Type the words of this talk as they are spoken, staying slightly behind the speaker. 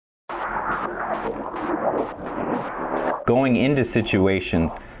Going into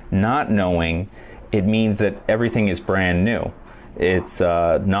situations not knowing, it means that everything is brand new. It's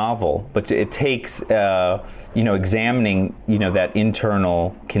novel, but it takes examining that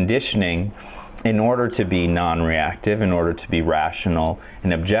internal conditioning in order to be non-reactive, in order to be rational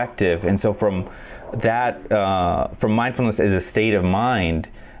and objective. And so from mindfulness as a state of mind,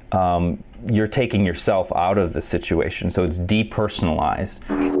 you're taking yourself out of the situation. So it's depersonalized.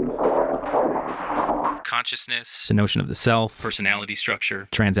 Consciousness, the notion of the self, personality structure,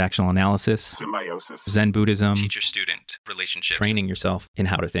 transactional analysis, symbiosis, Zen Buddhism, teacher-student relationships, training yourself in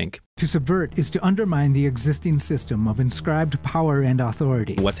how to think. To subvert is to undermine the existing system of inscribed power and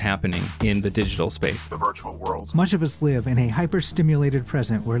authority. What's happening in the digital space, the virtual world. Much of us live in a hyper-stimulated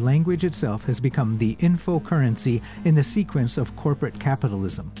present where language itself has become the info currency in the sequence of corporate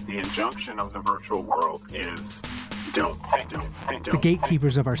capitalism. The injunction of the virtual world is don't think. The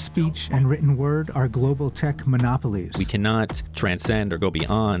gatekeepers of our speech and written word are global tech monopolies. We cannot transcend or go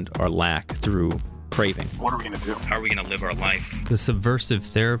beyond our lack through craving. What are we going to do? How are we going to live our life? The Subversive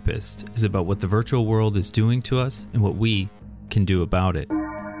Therapist is about what the virtual world is doing to us and what we can do about it.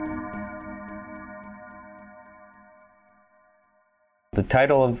 The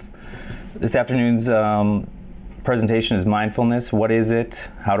title of this afternoon's presentation is Mindfulness. What is it?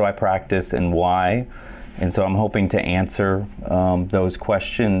 How do I practice and why? And so I'm hoping to answer those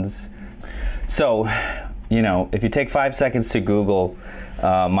questions. So, if you take 5 seconds to Google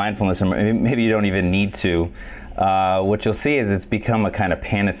mindfulness, or maybe you don't even need to, what you'll see is it's become a kind of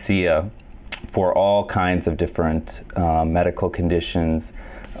panacea for all kinds of different medical conditions,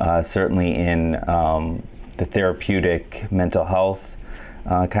 certainly in the therapeutic mental health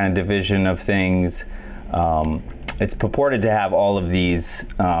kind of division of things. It's purported to have all of these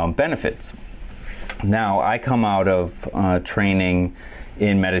benefits. Now, I come out of training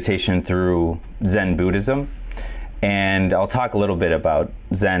in meditation through Zen Buddhism, and I'll talk a little bit about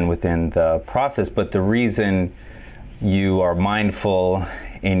Zen within the process, but the reason you are mindful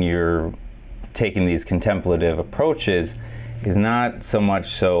and you're taking these contemplative approaches is not so much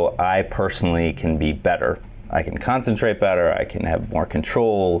so I personally can be better. I can concentrate better, I can have more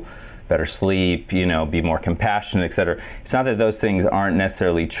control, better sleep, be more compassionate, etc. It's not that those things aren't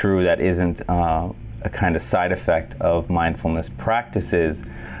necessarily true. That isn't a kind of side effect of mindfulness practices.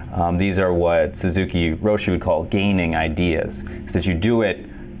 These are what Suzuki Roshi would call gaining ideas. Is that you do it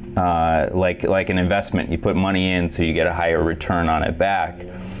like an investment. You put money in so you get a higher return on it back.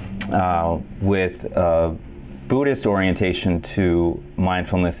 With Buddhist orientation to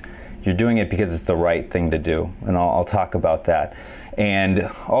mindfulness, you're doing it because it's the right thing to do. And I'll talk about that. And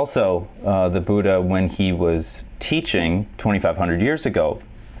also, the Buddha, when he was teaching 2,500 years ago,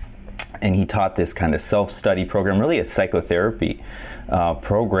 and he taught this kind of self-study program, really a psychotherapy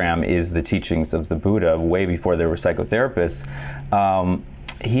program is the teachings of the Buddha, way before there were psychotherapists.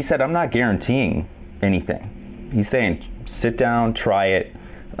 He said, I'm not guaranteeing anything. He's saying, sit down, try it,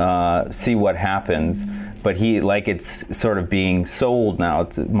 see what happens. But it's sort of being sold now.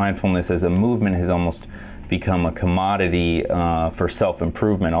 Mindfulness as a movement has almost become a commodity for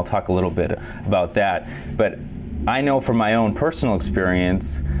self-improvement. I'll talk a little bit about that. But I know from my own personal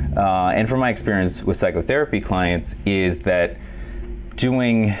experience, and from my experience with psychotherapy clients, is that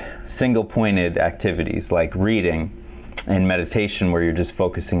doing single-pointed activities like reading and meditation where you're just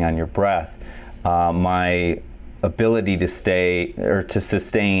focusing on your breath, my ability to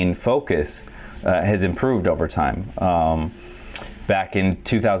sustain focus has improved over time. Back in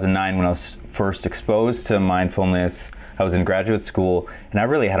 2009, when I was first exposed to mindfulness, I was in graduate school, and I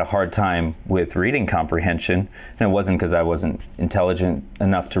really had a hard time with reading comprehension. And it wasn't because I wasn't intelligent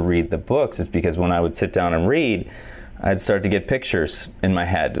enough to read the books. It's because when I would sit down and read, I'd start to get pictures in my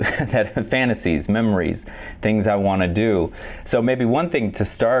head, that fantasies, memories, things I want to do. So maybe one thing to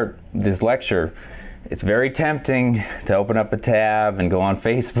start this lecture, it's very tempting to open up a tab and go on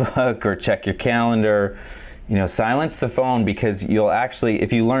Facebook or check your calendar. Silence the phone, because you'll actually,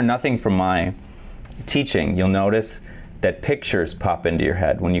 if you learn nothing from my teaching, you'll notice that pictures pop into your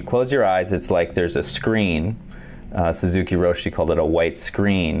head. When you close your eyes, it's like there's a screen. Suzuki Roshi called it a white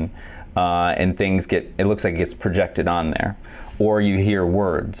screen, and it looks like it gets projected on there. Or you hear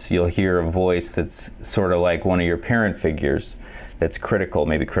words. You'll hear a voice that's sort of like one of your parent figures that's critical,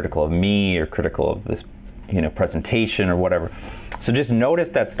 maybe critical of me or critical of this, presentation or whatever. So just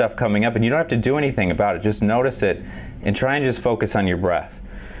notice that stuff coming up, and you don't have to do anything about it. Just notice it and try and just focus on your breath.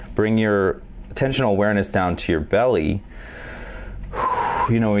 Bring your attentional awareness down to your belly.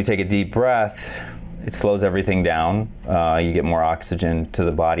 When we take a deep breath, it slows everything down. You get more oxygen to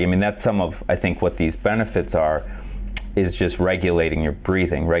the body. That's some of, I think, what these benefits are. is just regulating your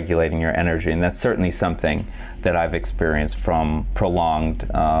breathing, regulating your energy. And that's certainly something that I've experienced from prolonged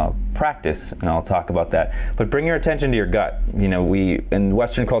practice, and I'll talk about that. But bring your attention to your gut. You know, in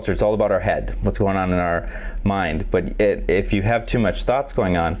Western culture, it's all about our head, what's going on in our mind. But if you have too much thoughts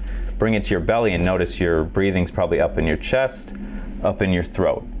going on, bring it to your belly and notice your breathing's probably up in your chest, up in your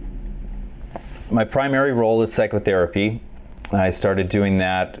throat. My primary role is psychotherapy. I started doing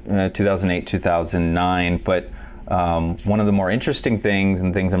that 2008, 2009, but one of the more interesting things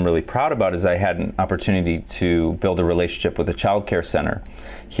and things I'm really proud about is I had an opportunity to build a relationship with a child care center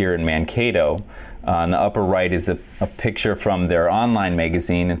here in Mankato. On the upper right is a picture from their online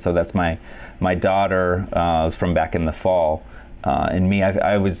magazine, and so that's my daughter. It was from back in the fall. And me,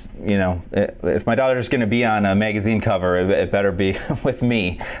 I was, you know, if my daughter's going to be on a magazine cover, it better be with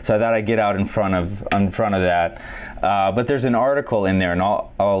me. So I thought I'd get out in front of that. But there's an article in there, and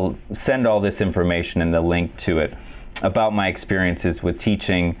I'll send all this information and the link to it about my experiences with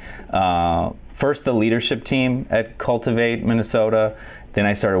teaching. First, the leadership team at Cultivate, Minnesota. Then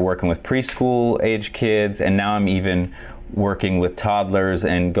I started working with preschool age kids, and now I'm even working with toddlers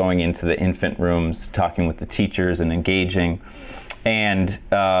and going into the infant rooms, talking with the teachers and engaging. And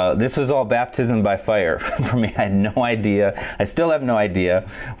this was all baptism by fire for me. I had no idea. I still have no idea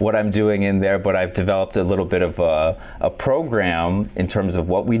what I'm doing in there, but I've developed a little bit of a program in terms of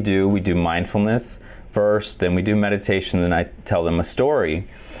what we do. We do mindfulness first, then we do meditation, then I tell them a story.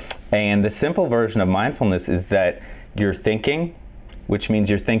 And the simple version of mindfulness is that you're thinking, which means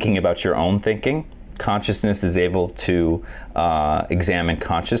you're thinking about your own thinking. Consciousness is able to examine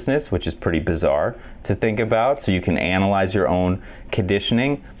consciousness, which is pretty bizarre to think about. So you can analyze your own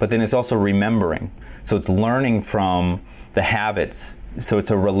conditioning, but then it's also remembering. So it's learning from the habits. So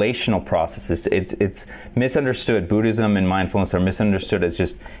it's a relational process. It's misunderstood. Buddhism and mindfulness are misunderstood as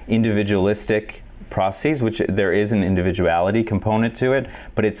just individualistic processes, which there is an individuality component to it,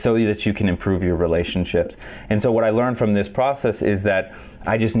 but it's so that you can improve your relationships. And so what I learned from this process is that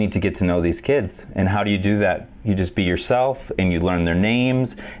I just need to get to know these kids. And how do you do that? You just be yourself and you learn their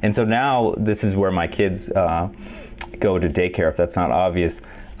names. And so now this is where my kids go to daycare, if that's not obvious.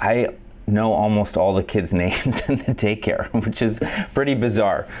 I know almost all the kids' names in the daycare, which is pretty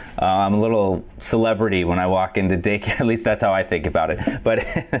bizarre. I'm a little celebrity when I walk into daycare, at least that's how I think about it. But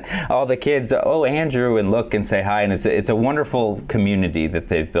all the kids, oh, Andrew, and look and say hi, and it's a wonderful community that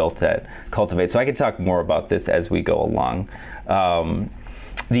they've built at Cultivate. So I could talk more about this as we go along.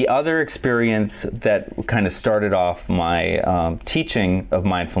 The other experience that kind of started off my teaching of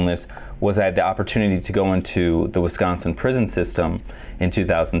mindfulness was I had the opportunity to go into the Wisconsin prison system in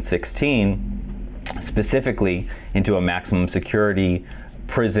 2016, specifically into a maximum security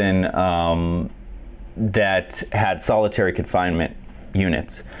prison that had solitary confinement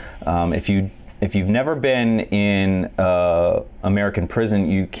units. If you've never been in American prison,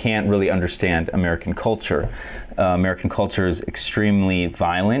 you can't really understand American culture. American culture is extremely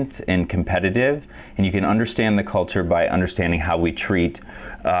violent and competitive, and you can understand the culture by understanding how we treat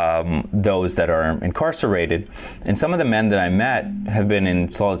those that are incarcerated. And some of the men that I met have been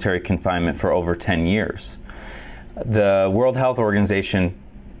in solitary confinement for over 10 years. The World Health Organization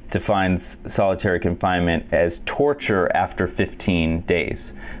defines solitary confinement as torture after 15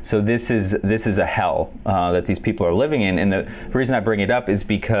 days. So this is a hell that these people are living in. And the reason I bring it up is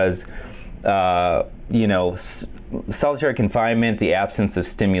because solitary confinement, the absence of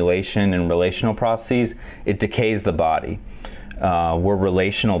stimulation and relational processes, it decays the body. We're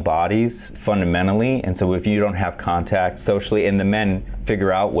relational bodies fundamentally, and so if you don't have contact socially, and the men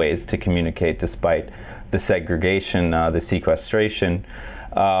figure out ways to communicate despite the segregation, the sequestration,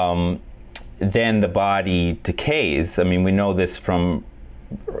 then the body decays. I mean, we know this from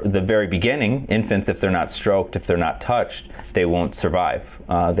the very beginning. Infants, if they're not stroked, if they're not touched, they won't survive.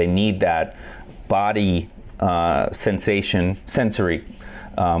 They need that body sensation, sensory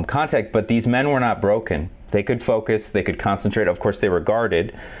contact, but these men were not broken. They could focus, they could concentrate. Of course, they were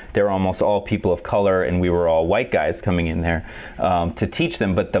guarded. They were almost all people of color, and we were all white guys coming in there to teach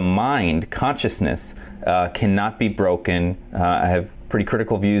them. But the mind, consciousness, cannot be broken. I have pretty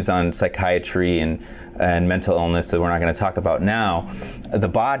critical views on psychiatry and mental illness that we're not going to talk about now. The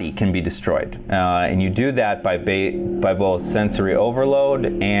body can be destroyed, and you do that by both sensory overload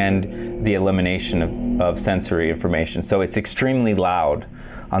and the elimination of sensory information. So it's extremely loud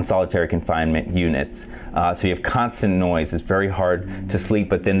on solitary confinement units. So you have constant noise. It's very hard to sleep,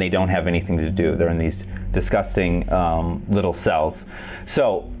 but then they don't have anything to do. They're in these disgusting little cells.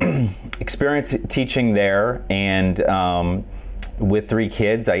 So experience teaching there, and with 3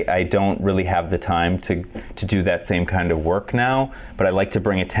 kids, I don't really have the time to do that same kind of work now, but I like to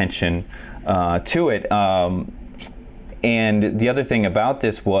bring attention to it. And the other thing about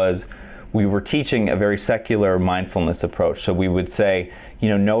this was we were teaching a very secular mindfulness approach. So we would say,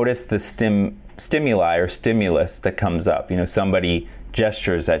 notice the stimuli or stimulus that comes up. Somebody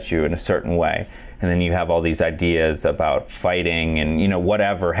gestures at you in a certain way, and then you have all these ideas about fighting and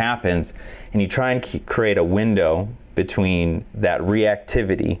whatever happens, and you try and create a window between that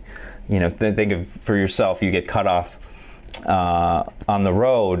reactivity. Think of for yourself, you get cut off on the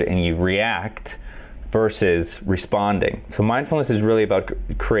road and you react versus responding. So mindfulness is really about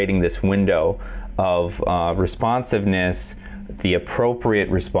creating this window of responsiveness, the appropriate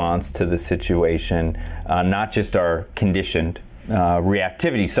response to the situation, not just our conditioned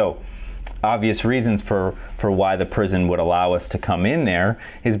reactivity. So obvious reasons for why the prison would allow us to come in there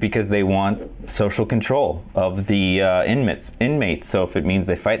is because they want social control of the inmates. So if it means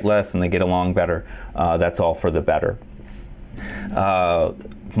they fight less and they get along better, that's all for the better.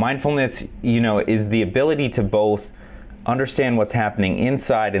 Mindfulness, is the ability to both understand what's happening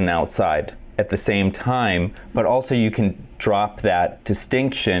inside and outside at the same time, but also you can drop that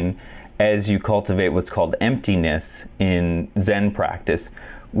distinction as you cultivate what's called emptiness in Zen practice,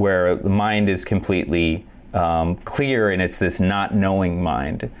 where the mind is completely clear and it's this not knowing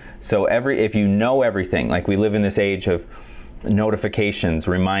mind. So if you know everything, like we live in this age of notifications,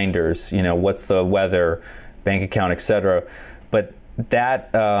 reminders, what's the weather, bank account, etc. But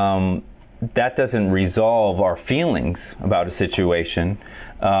that doesn't resolve our feelings about a situation.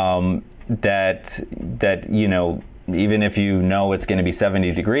 Even if it's going to be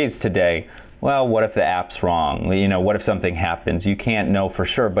 70 degrees today, well, what if the app's wrong? What if something happens? You can't know for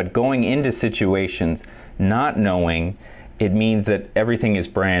sure. But going into situations not knowing, it means that everything is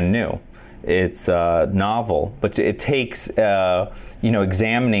brand new. It's novel, but it takes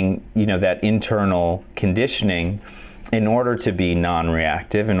examining that internal conditioning in order to be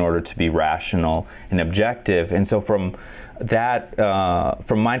non-reactive, in order to be rational and objective. And so from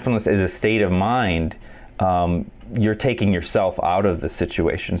mindfulness as a state of mind, you're taking yourself out of the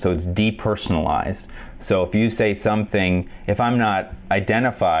situation. So it's depersonalized. So if you say something, if I'm not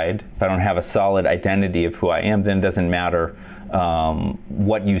identified, if I don't have a solid identity of who I am, then it doesn't matter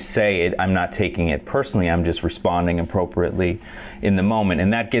what you say. I'm not taking it personally. I'm just responding appropriately in the moment.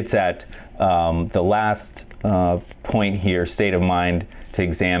 And that gets at the last point here, state of mind to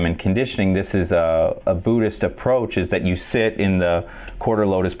examine conditioning. This is a Buddhist approach, is that you sit in the quarter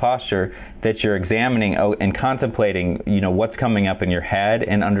lotus posture, that you're examining and contemplating, what's coming up in your head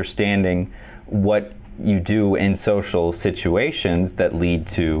and understanding what you do in social situations that lead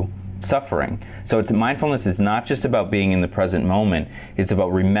to suffering. So mindfulness is not just about being in the present moment, it's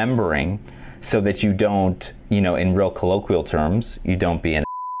about remembering so that you don't, in real colloquial terms, you don't be an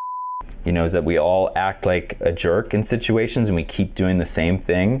is that we all act like a jerk in situations and we keep doing the same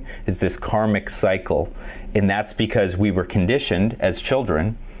thing. It's this karmic cycle. And that's because we were conditioned as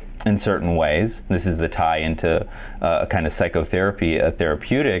children in certain ways. This is the tie into a kind of psychotherapy, a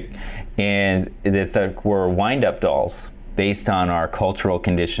therapeutic. And it's like we're wind-up dolls based on our cultural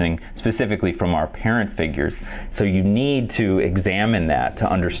conditioning, specifically from our parent figures. So you need to examine that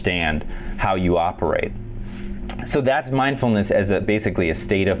to understand how you operate. So that's mindfulness as basically a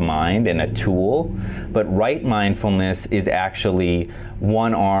state of mind and a tool, but right mindfulness is actually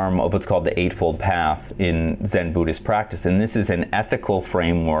one arm of what's called the Eightfold Path in Zen Buddhist practice, and this is an ethical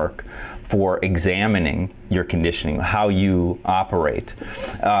framework for examining your conditioning, how you operate.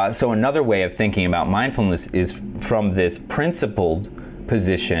 So another way of thinking about mindfulness is from this principled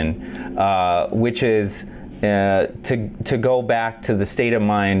position, which is to go back to the state of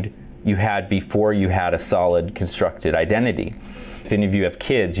mind you had before you had a solid constructed identity. If any of you have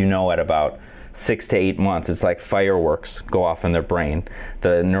kids, at about 6 to 8 months, it's like fireworks go off in their brain.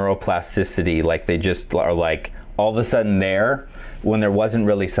 The neuroplasticity, like they just are like all of a sudden there when there wasn't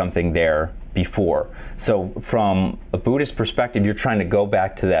really something there before. So from a Buddhist perspective, you're trying to go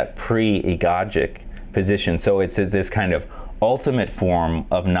back to that pre-egogic position. So it's this kind of ultimate form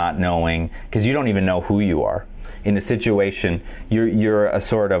of not knowing, because you don't even know who you are. In a situation, you're a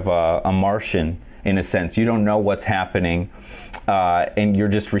sort of a Martian in a sense. You don't know what's happening, and you're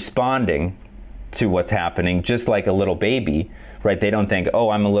just responding to what's happening, just like a little baby, right? They don't think, oh,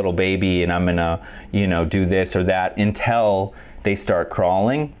 I'm a little baby and I'm gonna, do this or that, until they start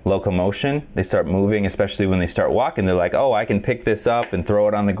crawling, locomotion. They start moving, especially when they start walking. They're like, oh, I can pick this up and throw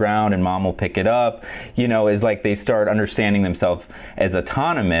it on the ground and mom will pick it up. It's like they start understanding themselves as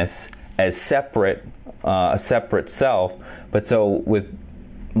autonomous, as separate, a separate self. But so with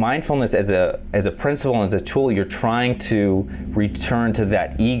mindfulness as a principle and as a tool, you're trying to return to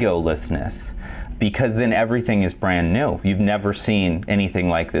that egolessness. because then everything is brand new. You've never seen anything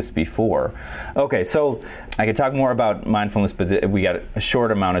like this before. Okay, so I could talk more about mindfulness, but we got a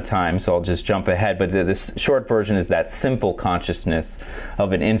short amount of time, so I'll just jump ahead. But this short version is that simple consciousness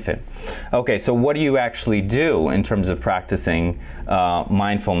of an infant. Okay, so what do you actually do in terms of practicing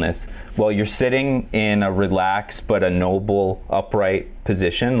mindfulness? Well, you're sitting in a relaxed but a noble, upright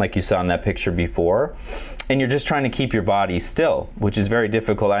position, like you saw in that picture before. And you're just trying to keep your body still, which is very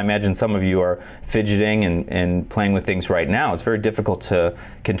difficult. I imagine some of you are fidgeting and playing with things right now. It's very difficult to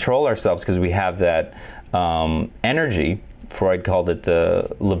control ourselves because we have that energy. Freud called it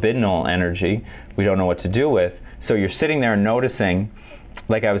the libidinal energy. We don't know what to do with. So you're sitting there noticing,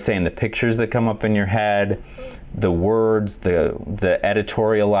 like I was saying, the pictures that come up in your head, the words, the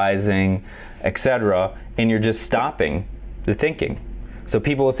editorializing, etc., and you're just stopping the thinking. So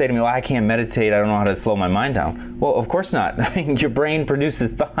people will say to me, well, I can't meditate, I don't know how to slow my mind down. Well, of course not. I mean, your brain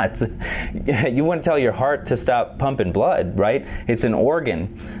produces thoughts. You wouldn't tell your heart to stop pumping blood, right? It's an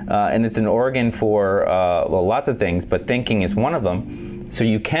organ, and it's an organ for, well, lots of things, but thinking is one of them. So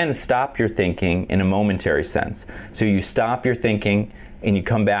you can stop your thinking in a momentary sense. So you stop your thinking and you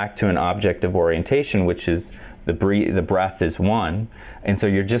come back to an object of orientation, which is the breath is one. And so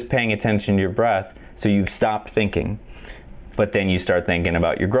you're just paying attention to your breath, so you've stopped thinking. But then you start thinking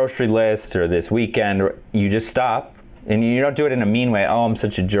about your grocery list or this weekend, or you just stop, and you don't do it in a mean way. Oh, I'm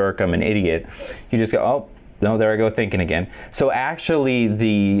such a jerk, I'm an idiot. You just go, oh, no, there I go thinking again. So actually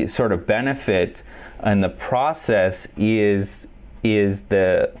the sort of benefit and the process is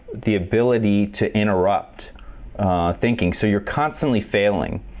the ability to interrupt thinking. So you're constantly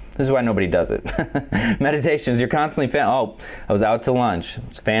failing. This is why nobody does it. Meditations, you're constantly failing. Oh, I was out to lunch, I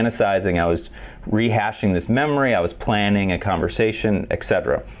was fantasizing, I was rehashing this memory, I was planning a conversation,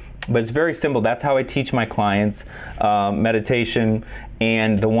 etc. But it's very simple. That's how I teach my clients meditation.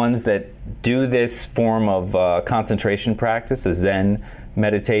 And the ones that do this form of concentration practice, a Zen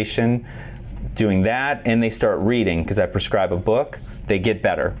meditation, doing that, and they start reading, because I prescribe a book, they get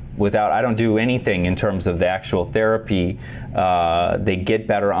better. I don't do anything in terms of the actual therapy. They get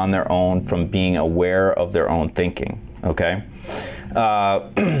better on their own from being aware of their own thinking, okay?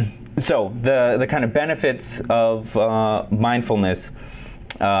 So the kind of benefits of mindfulness,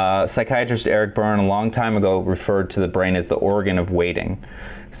 psychiatrist Eric Berne a long time ago referred to the brain as the organ of waiting.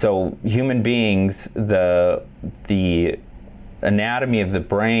 So human beings, the anatomy of the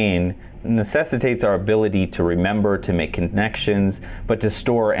brain necessitates our ability to remember, to make connections, but to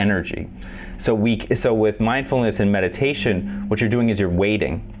store energy. So with mindfulness and meditation, what you're doing is you're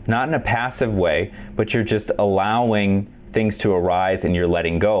waiting, not in a passive way, but you're just allowing things to arise and you're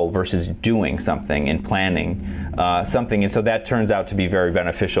letting go versus doing something and planning something. And so that turns out to be very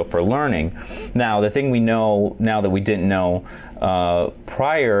beneficial for learning. Now, the thing we know now that we didn't know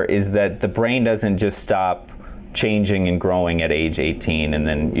prior is that the brain doesn't just stop changing and growing at age 18 and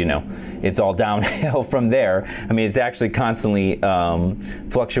then, it's all downhill from there. I mean, it's actually constantly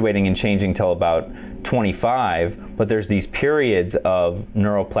fluctuating and changing till about 25, but there's these periods of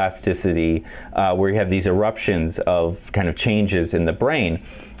neuroplasticity where you have these eruptions of kind of changes in the brain.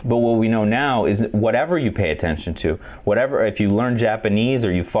 But what we know now is whatever you pay attention to, if you learn Japanese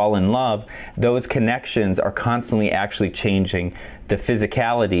or you fall in love, those connections are constantly actually changing the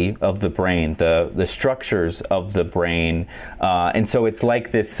physicality of the brain, the structures of the brain. And so it's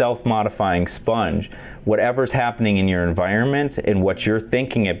like this self-modifying sponge. Whatever's happening in your environment and what you're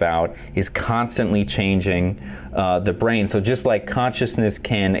thinking about is constantly changing the brain. So just like consciousness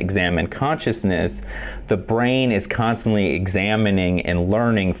can examine consciousness, the brain is constantly examining and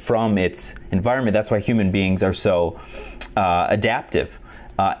learning from its environment. That's why human beings are so adaptive.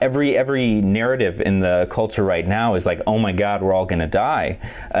 Every narrative in the culture right now is like, oh my God, we're all going to die,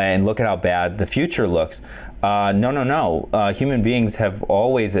 and look at how bad the future looks. No. Human beings have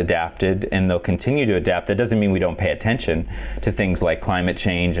always adapted, and they'll continue to adapt. That doesn't mean we don't pay attention to things like climate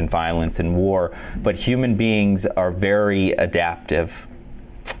change and violence and war, but human beings are very adaptive.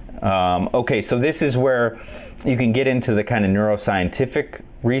 Okay, so this is where you can get into the kind of neuroscientific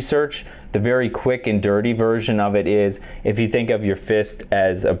research. The very quick and dirty version of it is, if you think of your fist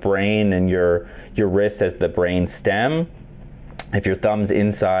as a brain and your wrist as the brain stem, if your thumb's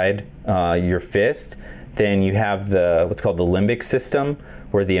inside your fist, then you have what's called the limbic system,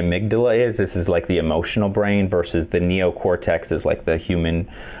 where the amygdala is. This is like the emotional brain, versus the neocortex is like the human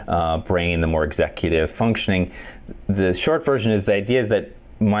brain, the more executive functioning. The short version is, the idea is that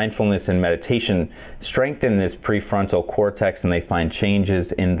mindfulness and meditation strengthen this prefrontal cortex, and they find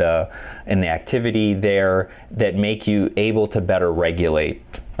changes in the activity there that make you able to better regulate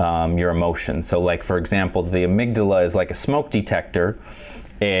your emotions. So like, for example, the amygdala is like a smoke detector,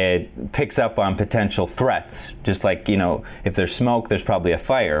 it picks up on potential threats. Just like, if there's smoke, there's probably a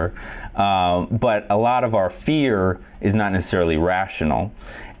fire. But a lot of our fear is not necessarily rational.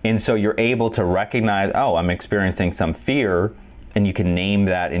 And so you're able to recognize, oh, I'm experiencing some fear, and you can name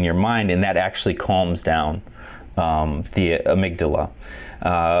that in your mind, and that actually calms down the amygdala.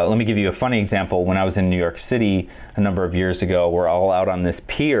 Let me give you a funny example. When I was in New York City a number of years ago, we're all out on this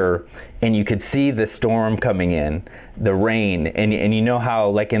pier, and you could see the storm coming in, the rain, and you know how,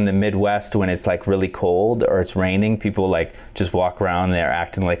 like in the Midwest, when it's like really cold or it's raining, people like just walk around there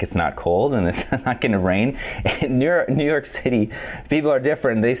acting like it's not cold and it's not going to rain. In New York City, people are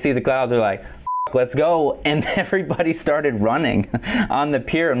different. They see the cloud, they're like, let's go, and everybody started running on the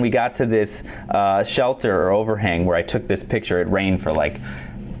pier, and we got to this shelter or overhang where I took this picture. It rained for like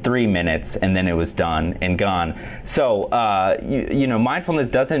 3 minutes, and then it was done and gone. So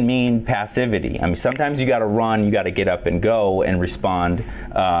mindfulness doesn't mean passivity. I mean, sometimes you got to run, you got to get up and go and respond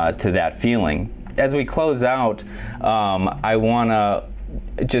to that feeling. As we close out, I want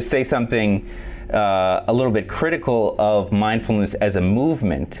to just say something a little bit critical of mindfulness as a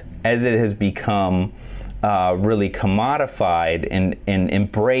movement, as it has become really commodified and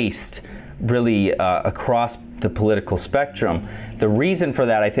embraced really across the political spectrum. The reason for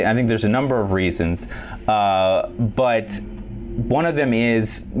that, I think there's a number of reasons, but one of them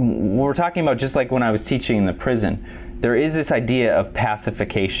is, we're talking about just like when I was teaching in the prison, there is this idea of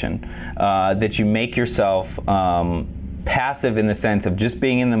pacification, that you make yourself passive in the sense of just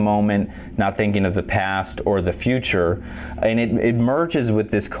being in the moment, not thinking of the past or the future. And it merges with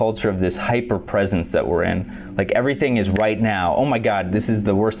this culture of this hyper presence that we're in. Like everything is right now. Oh my God, this is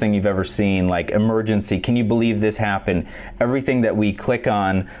the worst thing you've ever seen. Like emergency. Can you believe this happened? Everything that we click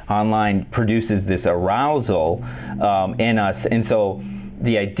on online produces this arousal in us. And so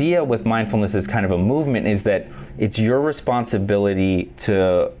the idea with mindfulness as kind of a movement is that it's your responsibility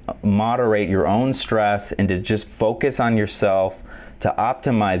to moderate your own stress and to just focus on yourself, to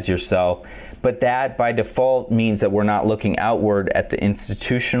optimize yourself. But that by default means that we're not looking outward at the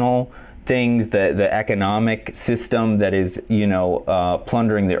institutional things, the economic system that is,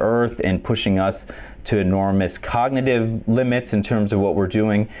 plundering the earth and pushing us to enormous cognitive limits in terms of what we're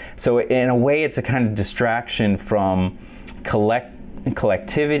doing. So in a way, it's a kind of distraction from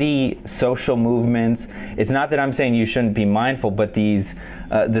collectivity, social movements. It's not that I'm saying you shouldn't be mindful, but the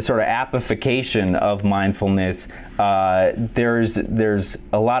sort of appification of mindfulness, there's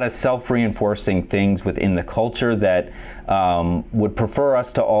a lot of self-reinforcing things within the culture that would prefer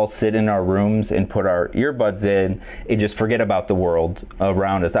us to all sit in our rooms and put our earbuds in and just forget about the world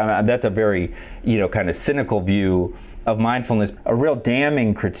around us. That's a very, kind of cynical view of mindfulness. A real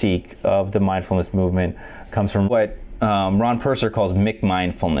damning critique of the mindfulness movement comes from what Ron Purser calls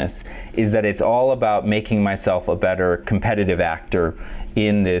McMindfulness, is that it's all about making myself a better competitive actor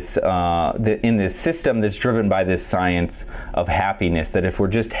in this system that's driven by this science of happiness, that if we're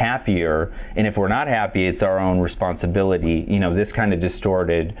just happier, and if we're not happy, it's our own responsibility, this kind of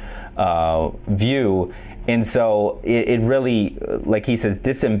distorted view. And so it really, like he says,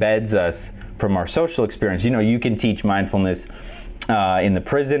 disembeds us from our social experience. You can teach mindfulness in the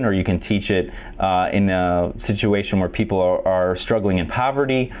prison, or you can teach it in a situation where people are struggling in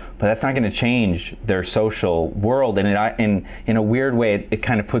poverty, but that's not going to change their social world. And in a weird way, it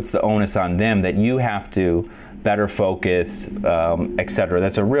kind of puts the onus on them that you have to better focus, etc.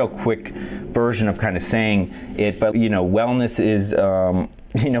 That's a real quick version of kind of saying it, but wellness is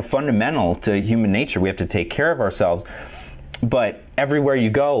fundamental to human nature. We have to take care of ourselves. But everywhere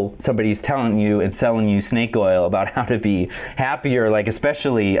you go, somebody's telling you and selling you snake oil about how to be happier, like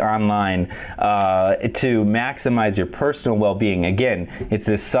especially online, to maximize your personal well-being. Again, it's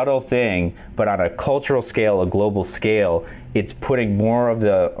this subtle thing, but on a cultural scale, a global scale, it's putting more of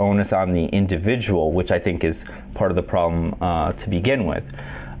the onus on the individual, which I think is part of the problem to begin with.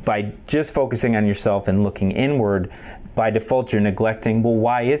 By just focusing on yourself and looking inward, by default, you're neglecting, well,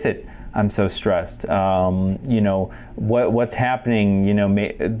 why is it I'm so stressed? What's happening,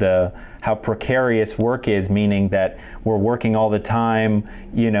 how precarious work is, meaning that we're working all the time,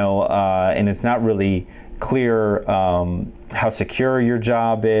 and it's not really clear how secure your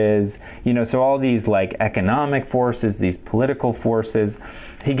job is, so all these like economic forces, these political forces.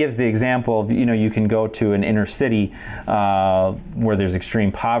 He gives the example of, you can go to an inner city where there's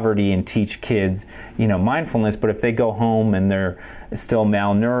extreme poverty and teach kids, mindfulness, but if they go home and they're still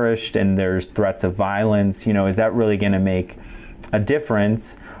malnourished and there's threats of violence, is that really going to make a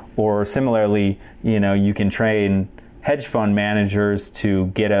difference? Or similarly, you can train hedge fund managers to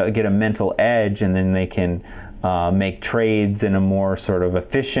get a mental edge, and then they can make trades in a more sort of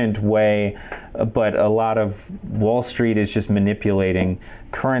efficient way. But a lot of Wall Street is just manipulating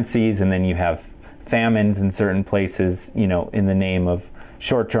currencies, and then you have famines in certain places, in the name of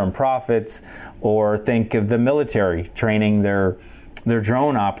short-term profits. Or think of the military training their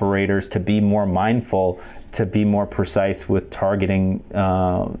drone operators to be more mindful, to be more precise with targeting,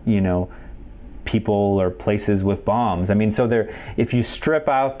 people or places with bombs. I mean, so if you strip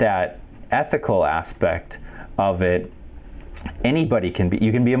out that ethical aspect of it, anybody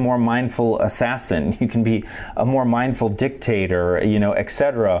you can be a more mindful assassin, you can be a more mindful dictator,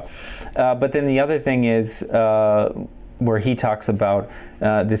 etc. But then the other thing is where he talks about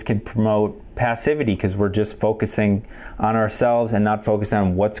this can promote passivity, because we're just focusing on ourselves and not focusing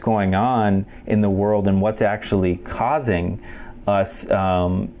on what's going on in the world and what's actually causing us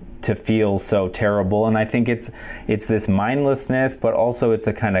to feel so terrible. And I think it's this mindlessness, but also it's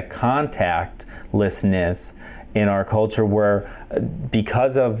a kind of contactlessness in our culture where,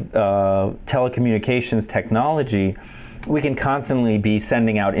 because of telecommunications technology, we can constantly be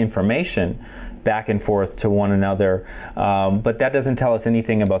sending out information back and forth to one another, but that doesn't tell us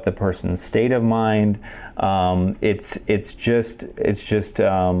anything about the person's state of mind. It's just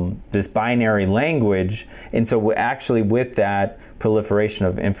this binary language, and so actually with that proliferation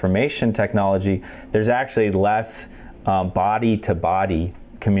of information technology, there's actually less body-to-body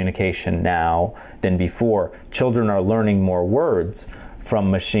communication now than before. Children are learning more words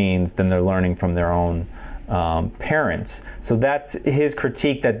from machines than they're learning from their own parents. So that's his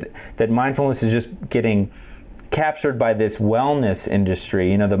critique, that mindfulness is just getting captured by this wellness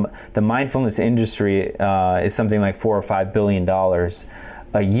industry. The mindfulness industry is something like $4 or $5 billion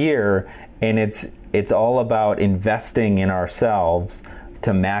a year, and it's all about investing in ourselves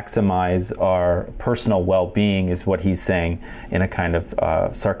to maximize our personal well-being, is what he's saying in a kind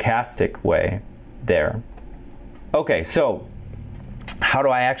of sarcastic way there. Okay, so how do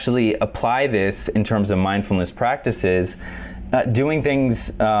I actually apply this in terms of mindfulness practices? Doing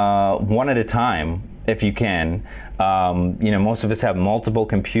things one at a time, if you can. Most of us have multiple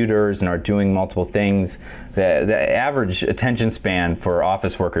computers and are doing multiple things. The average attention span for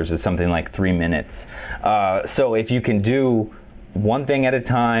office workers is something like 3 minutes. So if you can do one thing at a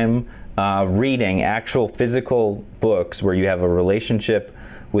time, reading actual physical books where you have a relationship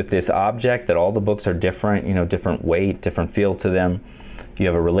with this object, that all the books are different, different weight, different feel to them. You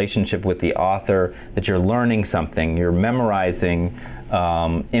have a relationship with the author, that you're learning something, you're memorizing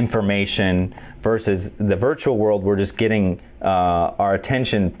information, versus the virtual world, we're just getting our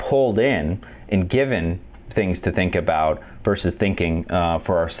attention pulled in and given things to think about versus thinking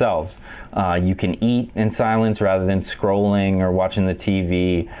for ourselves. You can eat in silence rather than scrolling or watching the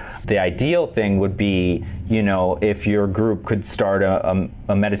TV. The ideal thing would be, if your group could start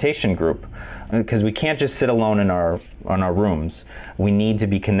a meditation group, because we can't just sit alone in our rooms. We need to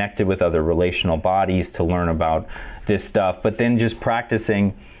be connected with other relational bodies to learn about this stuff. But then just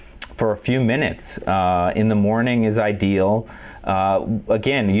practicing for a few minutes in the morning is ideal.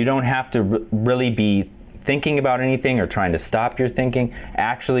 Again, you don't have to really be thinking about anything or trying to stop your thinking.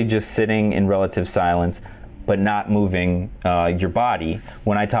 Actually just sitting in relative silence, but not moving your body.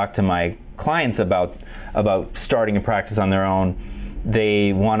 When I talk to my clients about starting a practice on their own,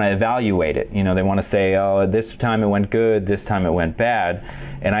 they want to evaluate it. They want to say, oh, this time it went good, this time it went bad.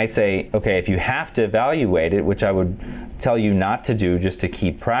 And I say, okay, if you have to evaluate it, which I would tell you not to do, just to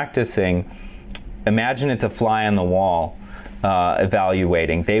keep practicing, imagine it's a fly on the wall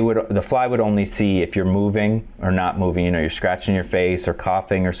evaluating. The fly would only see if you're moving or not moving. You're scratching your face or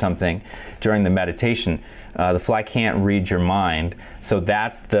coughing or something during the meditation. The fly can't read your mind. So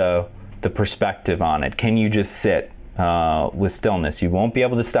that's the perspective on it. Can you just sit with stillness? You won't be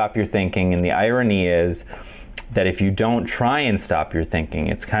able to stop your thinking, and the irony is that if you don't try and stop your thinking,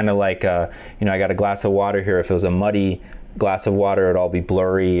 it's kind of like, I got a glass of water here. If it was a muddy glass of water, it'd all be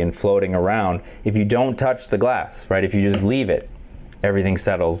blurry and floating around. If you don't touch the glass, right? If you just leave it, everything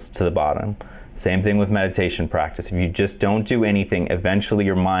settles to the bottom. Same thing with meditation practice. If you just don't do anything, eventually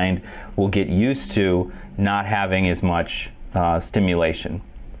your mind will get used to not having as much stimulation.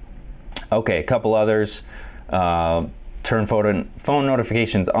 Okay, a couple others. Turn phone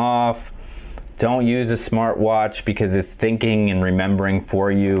notifications off. Don't use a smartwatch because it's thinking and remembering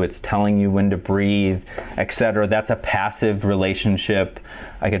for you. It's telling you when to breathe, etc. That's a passive relationship.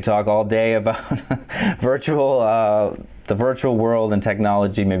 I could talk all day about virtual the virtual world and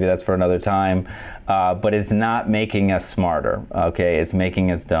technology, maybe that's for another time, but it's not making us smarter, okay? It's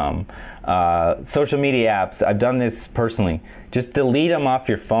making us dumb. Social media apps, I've done this personally. Just delete them off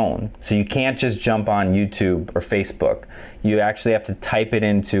your phone. So you can't just jump on YouTube or Facebook. You actually have to type it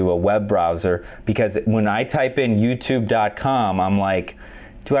into a web browser, because when I type in youtube.com, I'm like,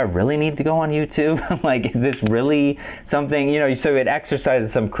 do I really need to go on YouTube? I'm like, is this really something, so it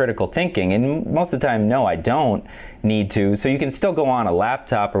exercises some critical thinking. And most of the time, no, I don't need to. So you can still go on a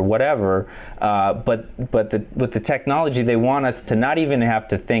laptop or whatever, but with the technology, they want us to not even have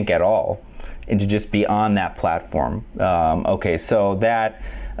to think at all and to just be on that platform. Okay, so that,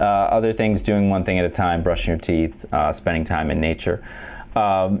 other things, doing one thing at a time, brushing your teeth, spending time in nature.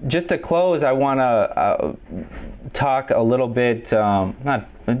 Just to close, I want to talk a little bit,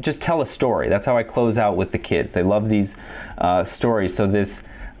 just tell a story. That's how I close out with the kids. They love these stories. So there's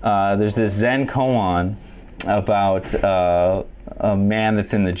this Zen koan about a man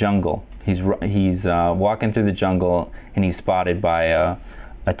that's in the jungle. He's walking through the jungle, and he's spotted by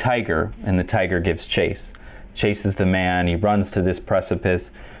a tiger, and the tiger gives chase. Chases the man. He runs to this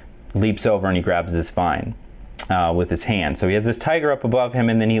precipice, leaps over, and he grabs this vine with his hand. So he has this tiger up above him,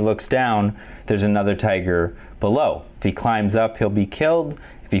 and then he looks down. There's another tiger below. If he climbs up, he'll be killed.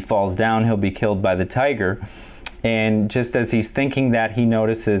 If he falls down, he'll be killed by the tiger. And just as he's thinking that, he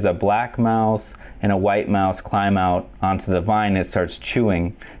notices a black mouse and a white mouse climb out onto the vine, and it starts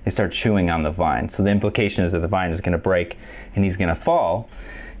chewing. They start chewing on the vine. So the implication is that the vine is going to break and he's going to fall.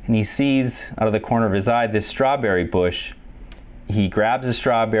 And he sees out of the corner of his eye this strawberry bush. He grabs a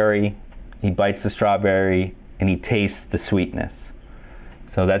strawberry, he bites the strawberry, and he tastes the sweetness.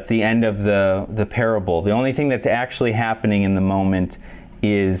 So that's the end of the parable. The only thing that's actually happening in the moment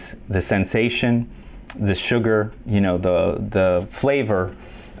is the sensation, the sugar, the flavor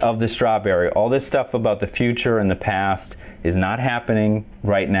of the strawberry. All this stuff about the future and the past is not happening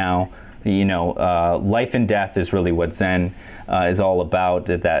right now. Life and death is really what Zen is all about.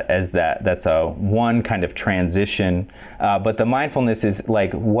 That's a one kind of transition. But the mindfulness is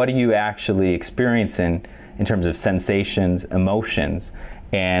like, what are you actually experiencing in terms of sensations, emotions?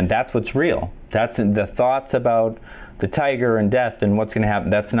 And that's what's real. That's the thoughts about the tiger and death and what's going to happen.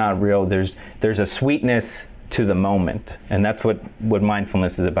 That's not real. There's a sweetness to the moment, and that's what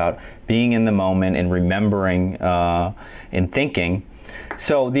mindfulness is about: being in the moment and remembering and thinking.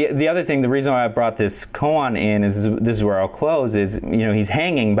 So the other thing, the reason why I brought this koan in is this is where I'll close. Is he's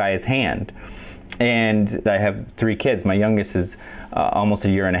hanging by his hand, and I have 3 kids. My youngest is almost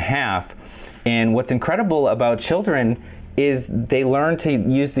 1.5 years, and what's incredible about children is they learn to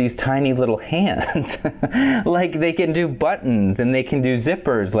use these tiny little hands. Like they can do buttons and they can do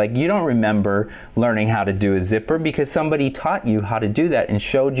zippers. Like you don't remember learning how to do a zipper because somebody taught you how to do that and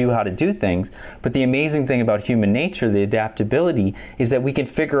showed you how to do things. But the amazing thing about human nature, the adaptability, is that we can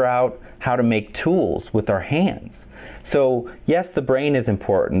figure out how to make tools with our hands. So yes, the brain is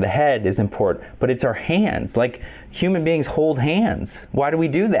important, the head is important, but it's our hands. Like human beings hold hands. Why do we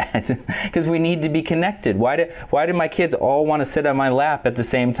do that? Because we need to be connected. Why do my kids all want to sit on my lap at the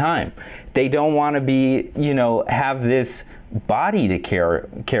same time? They don't want to be, have this body to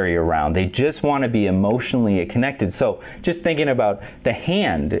carry around. They just want to be emotionally connected. So just thinking about the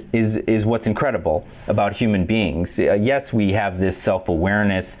hand is what's incredible about human beings. Yes, we have this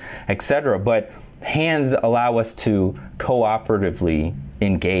self-awareness, etc., but hands allow us to cooperatively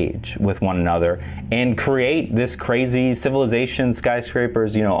engage with one another and create this crazy civilization,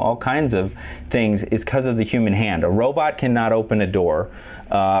 skyscrapers, all kinds of things is because of the human hand. A robot cannot open a door.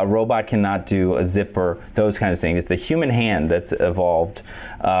 A robot cannot do a zipper, those kinds of things. It's the human hand that's evolved.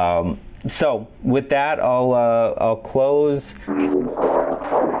 So with that, I'll close.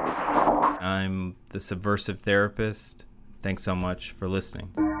 I'm the Subversive Therapist. Thanks so much for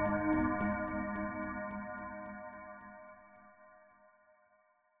listening.